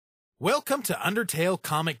Welcome to Undertale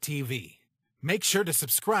Comic TV. Make sure to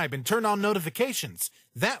subscribe and turn on notifications.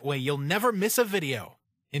 That way you'll never miss a video.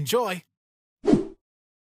 Enjoy!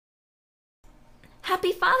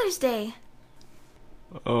 Happy Father's Day!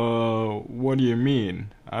 What do you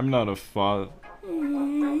mean? I'm not a father.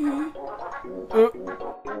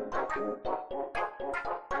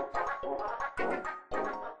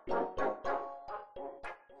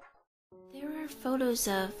 There are photos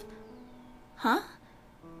of... Huh?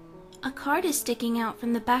 A card is sticking out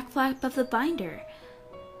from the back flap of the binder.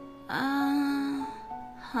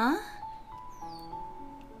 Huh?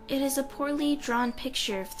 It is a poorly drawn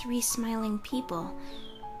picture of 3 smiling people.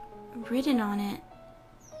 Written on it,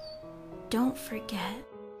 "Don't forget."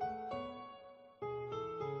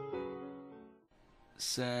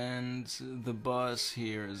 Sans, the boss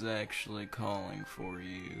here is actually calling for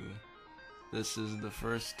you. This is the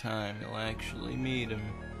first time you'll actually meet him.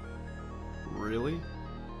 Really?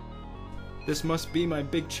 This must be my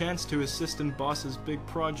big chance to assist in Boss's big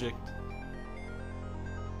project.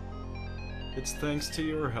 It's thanks to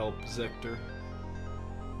your help, Zector.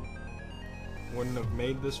 Wouldn't have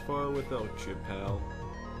made this far without you, pal.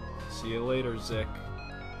 See you later, Zek.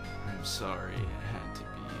 I'm sorry it had to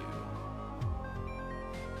be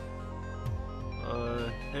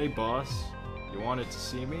you. Hey boss, you wanted to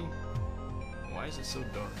see me? Why is it so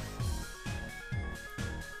dark?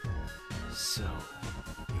 So,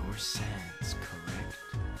 you're Sans, correct?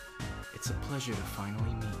 It's a pleasure to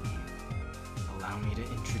finally meet you. Allow me to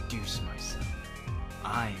introduce myself.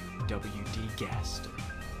 I'm W.D. Gaster,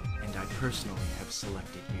 and I personally have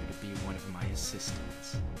selected you to be one of my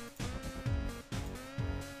assistants.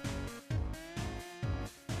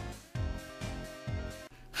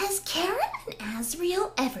 Has Kara and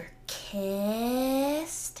Azriel ever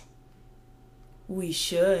kissed? We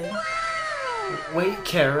should. Wait,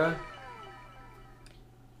 Kara.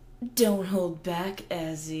 Don't hold back,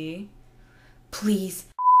 Azzy. Please.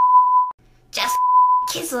 Just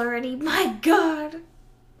kiss already, my god!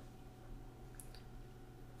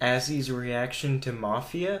 Azzy's reaction to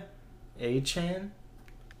Mafia? Chan?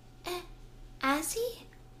 Azzy?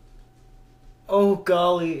 Oh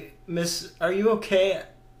golly, miss, are you okay?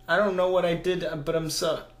 I don't know what I did, but I'm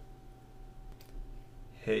so...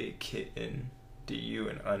 Hey kitten, do you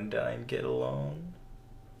and Undyne get along?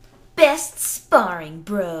 Best sparring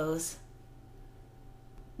bros.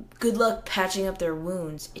 Good luck patching up their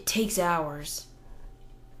wounds. It takes hours.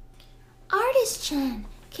 Artist-chan,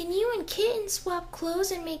 can you and Kitten swap clothes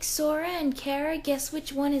and make Sora and Kara guess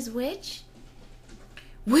which one is which?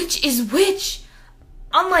 Which is which?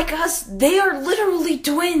 Unlike us, they are literally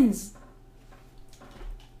twins!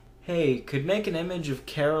 Hey, could make an image of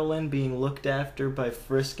Carolyn being looked after by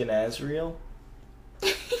Frisk and Azriel?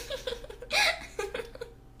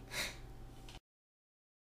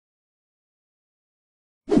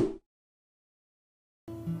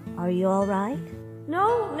 Are you all right?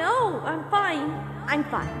 No, I'm fine. I'm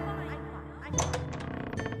fine.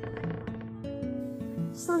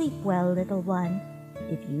 Sleep well, little one.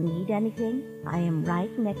 If you need anything, I am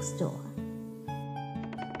right next door.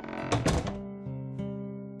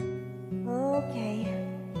 Okay.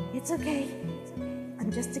 It's okay.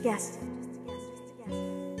 I'm just a guest.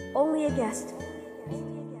 Only a guest.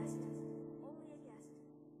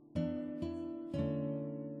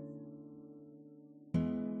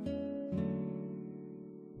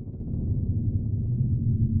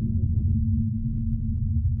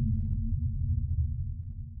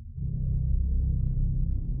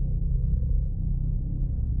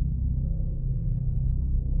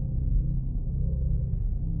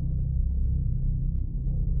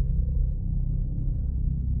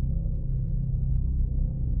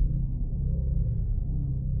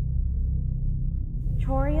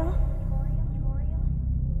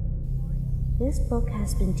 This book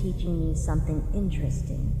has been teaching me something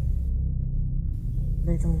interesting.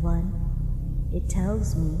 Little one, it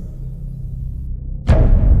tells me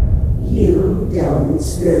you don't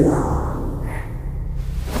belong.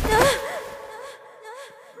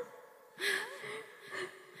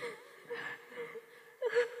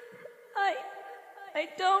 I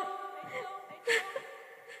don't...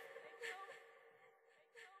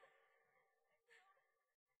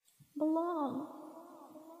 belong.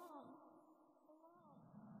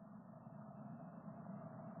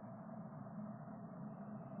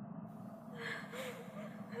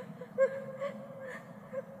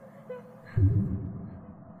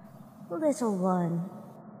 Little one.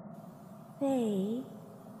 Faye,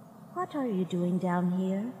 what are you doing down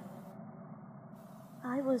here?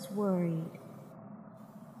 I was worried.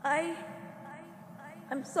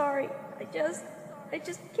 I'm sorry. I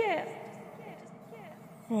just can't.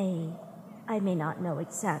 Faye, I may not know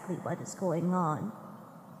exactly what is going on,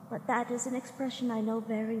 but that is an expression I know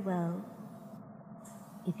very well.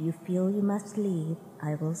 If you feel you must leave,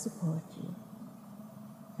 I will support you.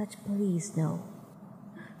 But please know,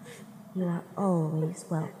 you are always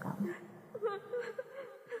welcome.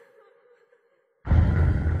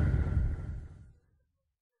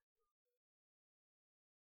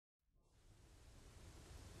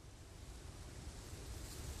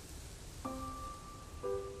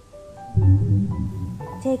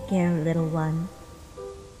 Take care, little one.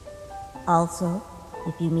 Also,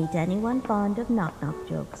 if you meet anyone fond of knock-knock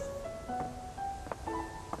jokes,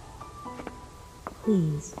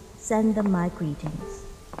 please send them my greetings.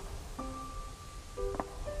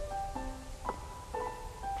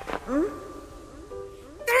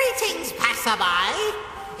 Greetings, passerby.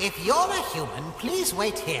 If you're a human, please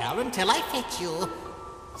wait here until I fetch you.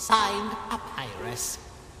 Signed, Papyrus.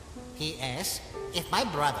 P.S. If my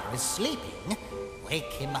brother is sleeping,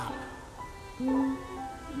 wake him up.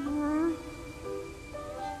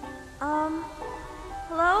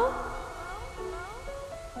 Hello?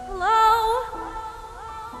 Hello?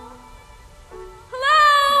 Hello?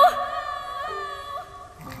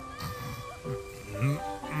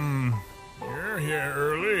 You're here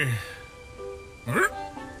early. Huh.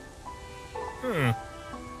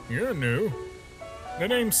 You're new. The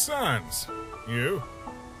name's Sans. You?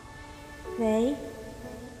 Faye?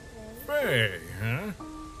 Faye, huh?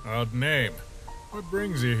 Odd name. What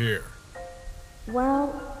brings you here?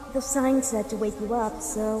 Well, the sign said to wake you up,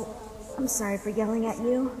 so I'm sorry for yelling at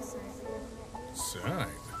you. Sign?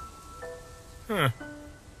 Huh.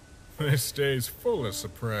 This day's full of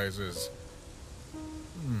surprises.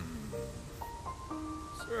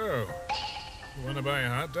 So, you wanna buy a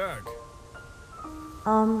hot dog?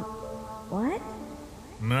 What?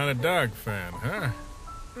 Not a dog fan, huh?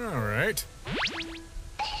 Alright.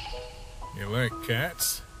 You like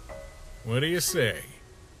cats? What do you say?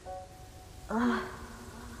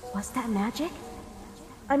 Was that magic?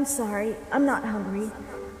 I'm sorry, I'm not hungry.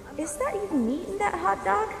 Is that even meat in that hot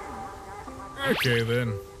dog? Okay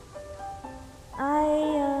then.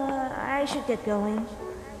 I should get going.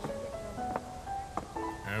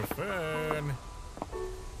 Have fun.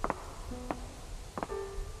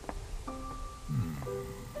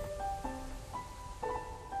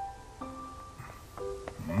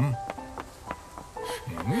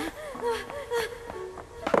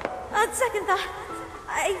 On second thought,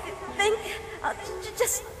 I think I'll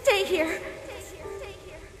just stay here.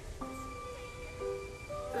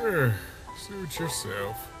 Sure, suit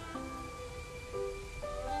yourself.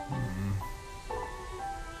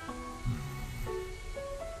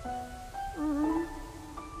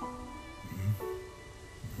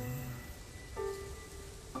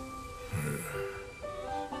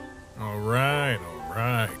 All right.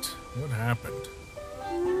 What happened?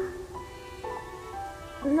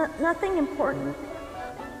 Nothing important.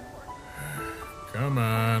 Come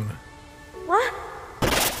on. What?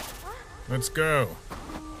 Let's go.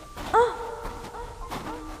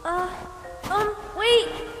 Wait.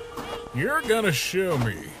 You're gonna show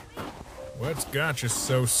me. What's got you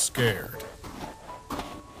so scared?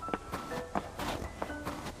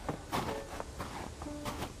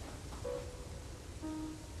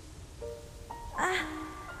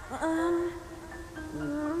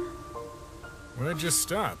 Why'd you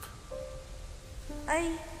stop?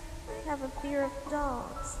 I have a fear of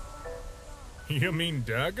dogs. You mean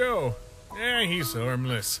Doggo? He's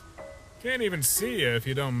harmless. Can't even see you if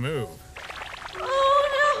you don't move. Oh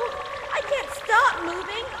no! I can't stop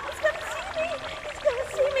moving. He's gonna see me. He's gonna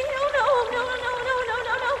see me. No.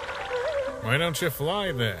 Why don't you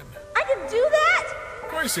fly then? I can do that? Of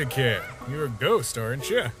course you can. You're a ghost, aren't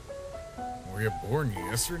you? Were you born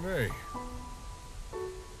yesterday?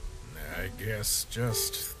 I guess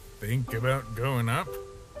just think about going up.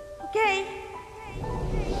 Okay.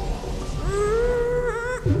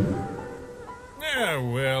 Yeah,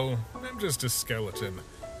 well, I'm just a skeleton.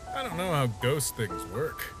 I don't know how ghost things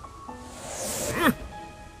work.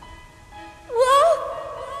 Whoa!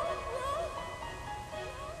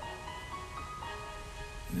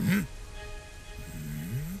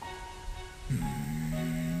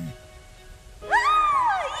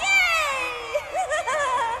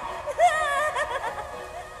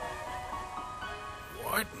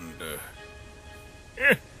 What in the...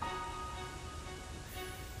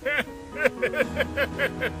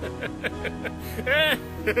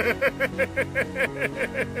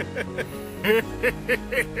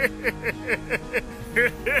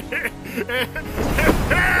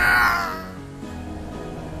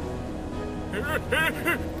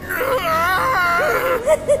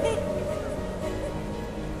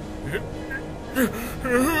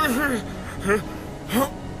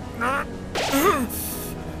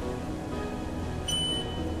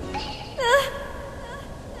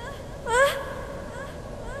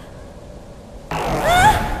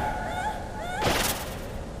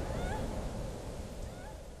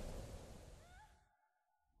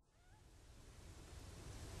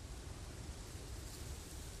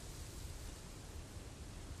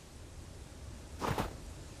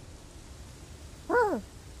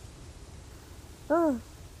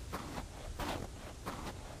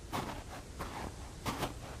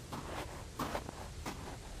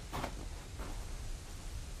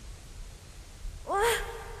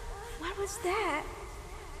 What was that?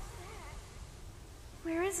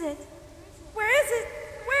 Where is it? Where is it?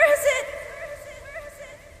 Where is it?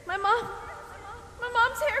 My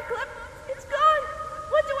mom's hair clip. It's gone.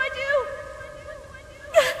 What do I do?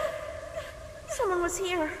 Someone was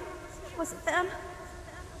here. Was it them?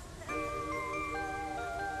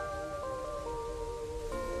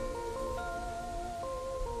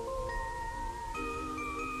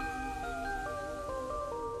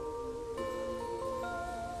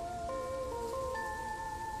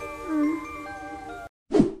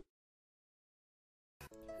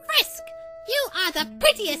 Frisk, you are the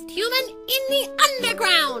prettiest human in the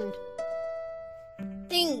underground.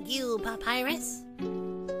 Thank you, Papyrus.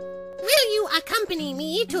 Will you accompany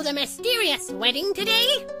me to the mysterious wedding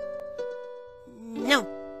today? No.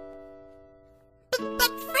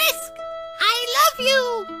 But Frisk, I love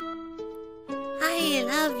you. I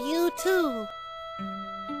love you too.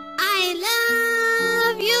 I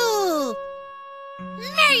love you.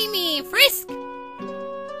 Marry me, Frisk.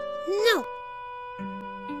 No.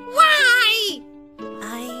 Why?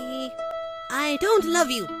 I don't love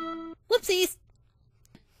you. Whoopsies.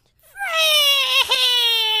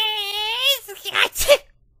 Frisk!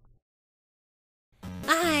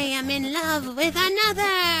 I am in love with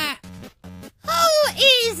another. Who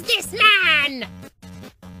is this man?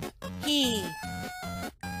 He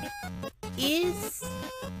is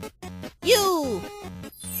you.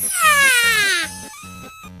 Ah!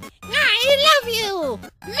 I love you.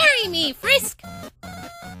 Marry me, Frisk.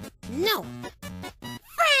 No.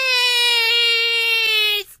 Frisk!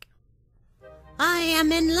 I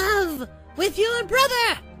am in love with your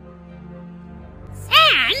brother.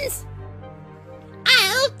 Sans?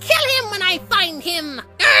 I'll kill him when I find him.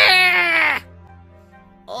 Grr!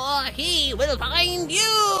 Or he will find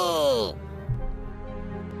you.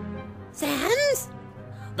 Sans?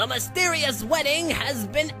 The mysterious wedding has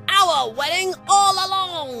been our wedding all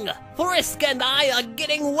along. Frisk and I are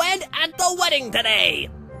getting wed at the wedding today.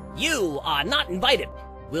 You are not invited.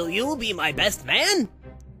 Will you be my best man?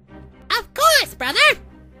 Of course, brother.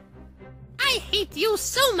 I hate you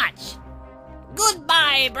so much.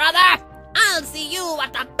 Goodbye, brother. I'll see you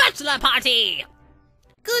at the bachelor party.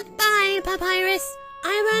 Goodbye, Papyrus.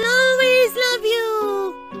 I will always